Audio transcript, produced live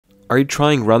Are you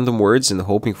trying random words and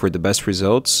hoping for the best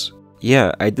results?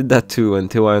 Yeah, I did that too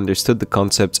until I understood the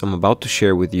concepts I'm about to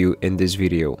share with you in this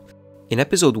video. In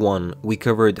episode 1, we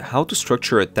covered how to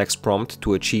structure a text prompt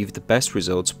to achieve the best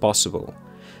results possible.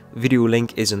 Video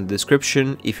link is in the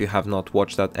description if you have not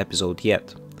watched that episode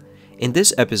yet. In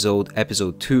this episode,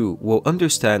 episode 2, we'll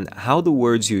understand how the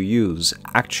words you use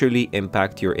actually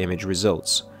impact your image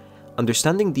results.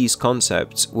 Understanding these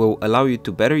concepts will allow you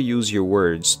to better use your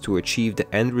words to achieve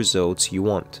the end results you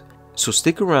want. So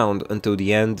stick around until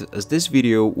the end, as this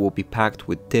video will be packed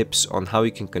with tips on how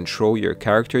you can control your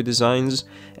character designs,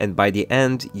 and by the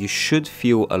end you should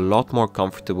feel a lot more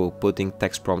comfortable putting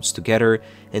text prompts together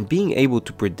and being able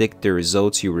to predict the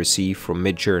results you receive from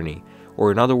Midjourney,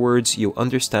 or in other words, you'll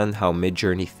understand how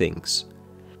Midjourney thinks.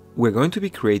 We're going to be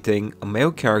creating a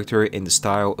male character in the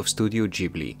style of Studio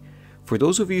Ghibli. For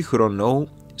those of you who don't know,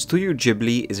 Studio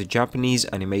Ghibli is a Japanese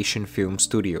animation film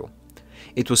studio.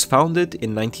 It was founded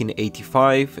in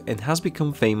 1985 and has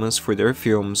become famous for their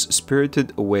films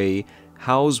Spirited Away,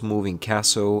 Howl's Moving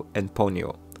Castle, and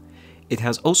Ponyo. It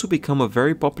has also become a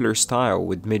very popular style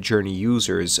with Midjourney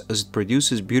users as it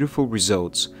produces beautiful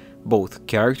results, both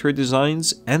character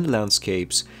designs and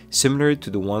landscapes similar to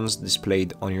the ones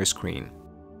displayed on your screen.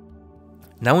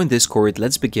 Now in Discord,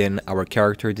 let's begin our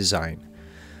character design.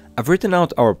 I've written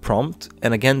out our prompt,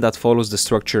 and again that follows the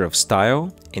structure of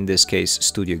style, in this case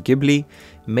Studio Ghibli,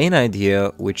 main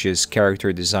idea, which is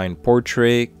character design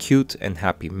portrait, cute and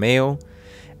happy male,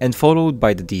 and followed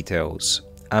by the details,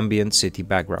 ambient city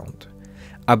background.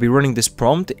 I'll be running this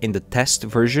prompt in the test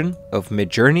version of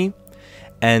Midjourney,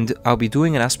 and I'll be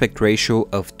doing an aspect ratio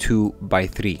of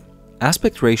 2:3.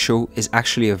 Aspect ratio is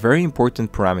actually a very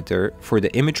important parameter for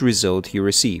the image result you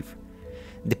receive.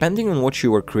 Depending on what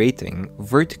you are creating,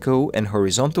 vertical and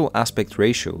horizontal aspect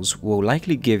ratios will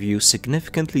likely give you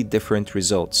significantly different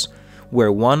results,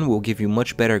 where one will give you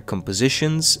much better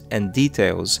compositions and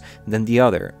details than the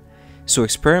other. So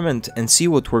experiment and see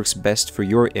what works best for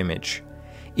your image.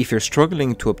 If you're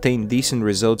struggling to obtain decent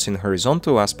results in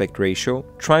horizontal aspect ratio,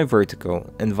 try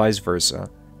vertical and vice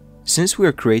versa. Since we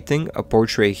are creating a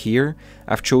portrait here,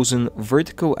 I've chosen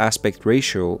vertical aspect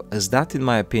ratio as that in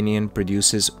my opinion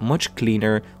produces much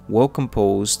cleaner,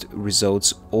 well-composed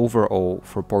results overall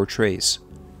for portraits.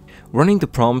 Running the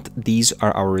prompt, these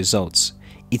are our results.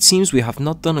 It seems we have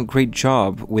not done a great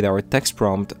job with our text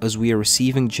prompt as we are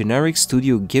receiving generic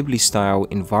Studio Ghibli style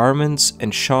environments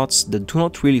and shots that do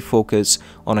not really focus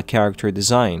on a character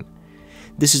design.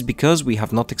 This is because we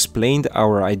have not explained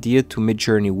our idea to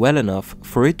Midjourney well enough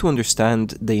for it to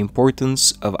understand the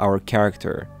importance of our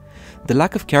character. The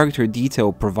lack of character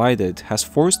detail provided has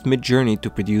forced Midjourney to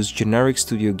produce generic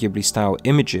Studio Ghibli style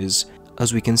images,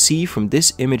 as we can see from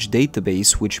this image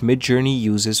database which Midjourney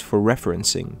uses for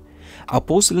referencing. I'll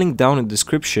post a link down in the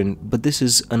description, but this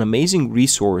is an amazing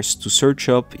resource to search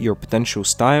up your potential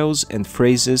styles and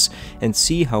phrases and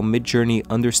see how Midjourney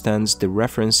understands the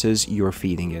references you're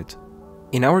feeding it.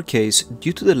 In our case,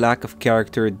 due to the lack of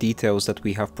character details that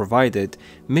we have provided,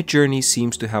 Midjourney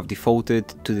seems to have defaulted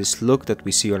to this look that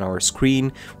we see on our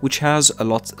screen, which has a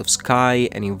lot of sky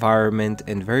and environment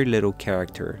and very little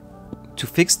character. To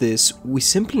fix this, we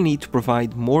simply need to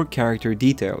provide more character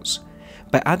details.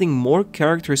 By adding more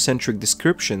character-centric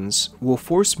descriptions, we'll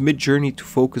force Midjourney to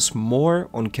focus more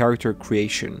on character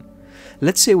creation.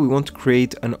 Let's say we want to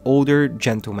create an older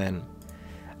gentleman.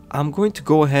 I'm going to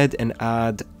go ahead and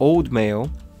add old male.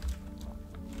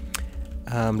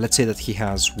 Let's say that he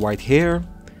has white hair,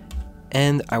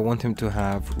 and I want him to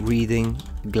have reading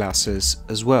glasses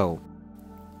as well.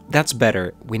 That's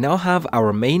better. We now have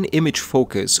our main image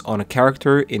focus on a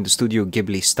character in the Studio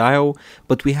Ghibli style,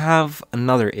 but we have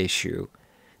another issue.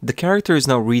 The character is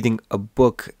now reading a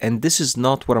book, and this is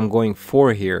not what I'm going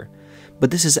for here. But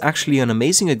this is actually an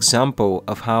amazing example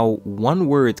of how one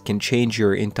word can change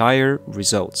your entire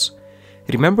results.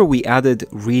 Remember we added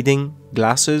reading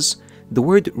glasses? The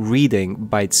word reading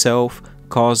by itself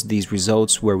caused these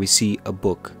results where we see a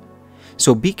book.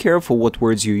 So be careful what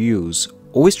words you use.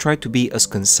 Always try to be as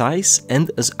concise and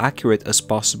as accurate as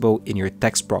possible in your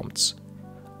text prompts.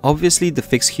 Obviously the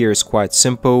fix here is quite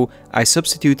simple. I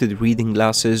substituted reading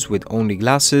glasses with only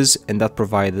glasses, and that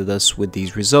provided us with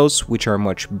these results, which are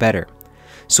much better.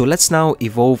 So let's now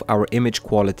evolve our image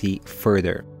quality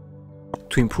further.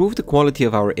 To improve the quality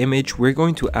of our image, we're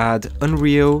going to add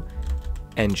Unreal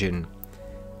Engine.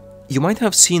 You might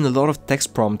have seen a lot of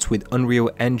text prompts with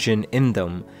Unreal Engine in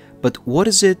them, but what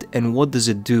is it and what does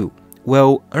it do?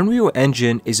 Well, Unreal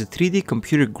Engine is a 3D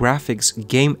computer graphics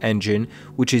game engine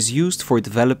which is used for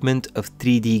development of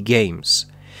 3D games.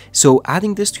 So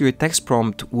adding this to your text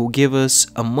prompt will give us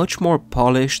a much more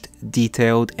polished,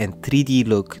 detailed, and 3D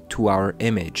look to our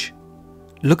image.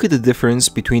 Look at the difference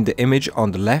between the image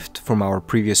on the left from our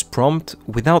previous prompt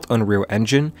without Unreal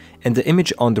Engine and the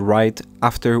image on the right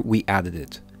after we added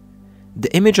it.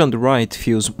 The image on the right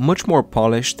feels much more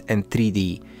polished and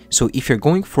 3D, so if you're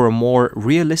going for a more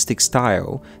realistic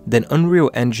style, then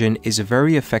Unreal Engine is a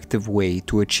very effective way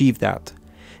to achieve that.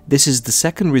 This is the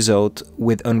second result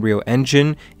with Unreal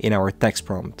Engine in our text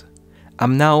prompt.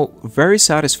 I'm now very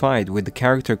satisfied with the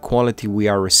character quality we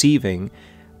are receiving,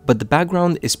 but the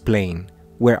background is plain,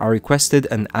 where I requested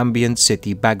an ambient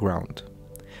city background.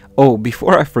 Oh,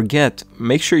 before I forget,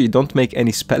 make sure you don't make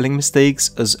any spelling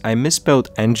mistakes as I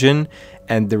misspelled engine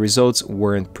and the results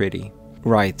weren't pretty.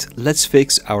 Right, let's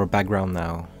fix our background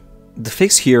now. The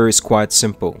fix here is quite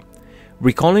simple.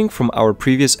 Recalling from our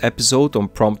previous episode on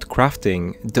prompt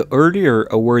crafting, the earlier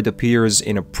a word appears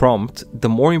in a prompt, the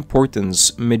more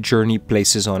importance Midjourney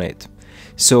places on it.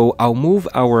 So I'll move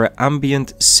our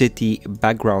ambient city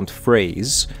background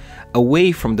phrase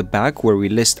away from the back where we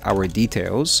list our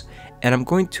details, and I'm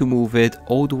going to move it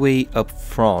all the way up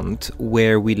front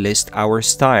where we list our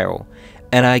style.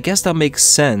 And I guess that makes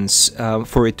sense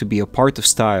for it to be a part of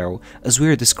style, as we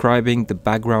are describing the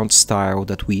background style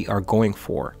that we are going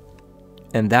for.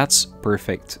 And that's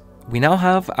perfect. We now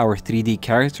have our 3D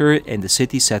character in the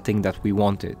city setting that we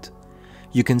wanted.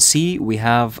 You can see we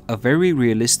have a very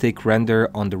realistic render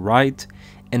on the right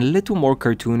and a little more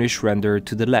cartoonish render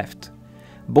to the left.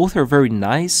 Both are very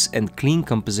nice and clean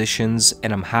compositions,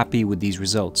 and I'm happy with these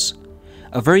results.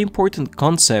 A very important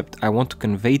concept I want to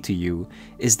convey to you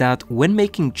is that when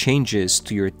making changes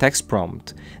to your text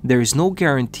prompt, there is no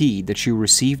guarantee that you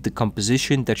receive the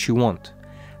composition that you want.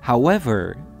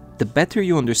 However, the better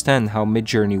you understand how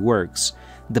Midjourney works,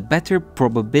 the better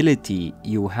probability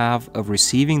you have of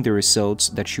receiving the results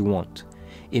that you want.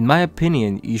 In my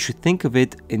opinion, you should think of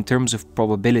it in terms of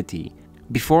probability.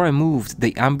 Before I moved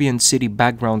the ambient city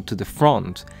background to the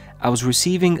front, I was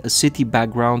receiving a city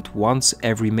background once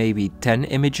every maybe 10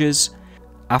 images.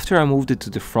 After I moved it to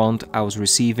the front, I was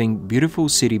receiving beautiful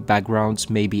city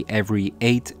backgrounds maybe every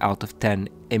 8 out of 10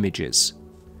 images.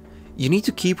 You need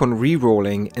to keep on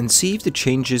re-rolling and see if the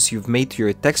changes you've made to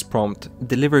your text prompt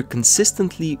deliver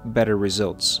consistently better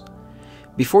results.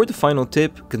 Before the final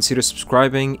tip, consider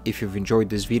subscribing if you've enjoyed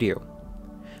this video.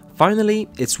 Finally,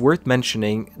 it's worth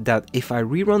mentioning that if I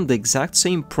rerun the exact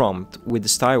same prompt with the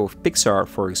style of Pixar,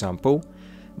 for example,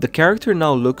 the character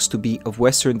now looks to be of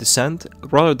Western descent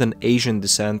rather than Asian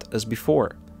descent as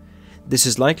before. This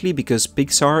is likely because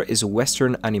Pixar is a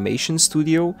Western animation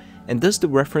studio, and thus the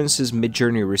references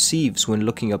Midjourney receives when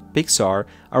looking up Pixar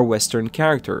are Western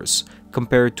characters,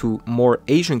 compared to more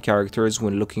Asian characters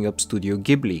when looking up Studio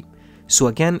Ghibli. So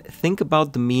again, think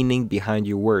about the meaning behind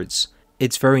your words.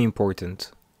 It's very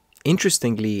important.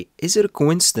 Interestingly, is it a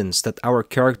coincidence that our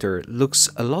character looks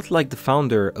a lot like the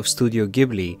founder of Studio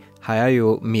Ghibli,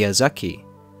 Hayao Miyazaki?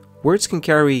 Words can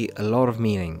carry a lot of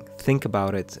meaning. Think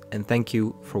about it, and thank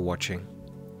you for watching.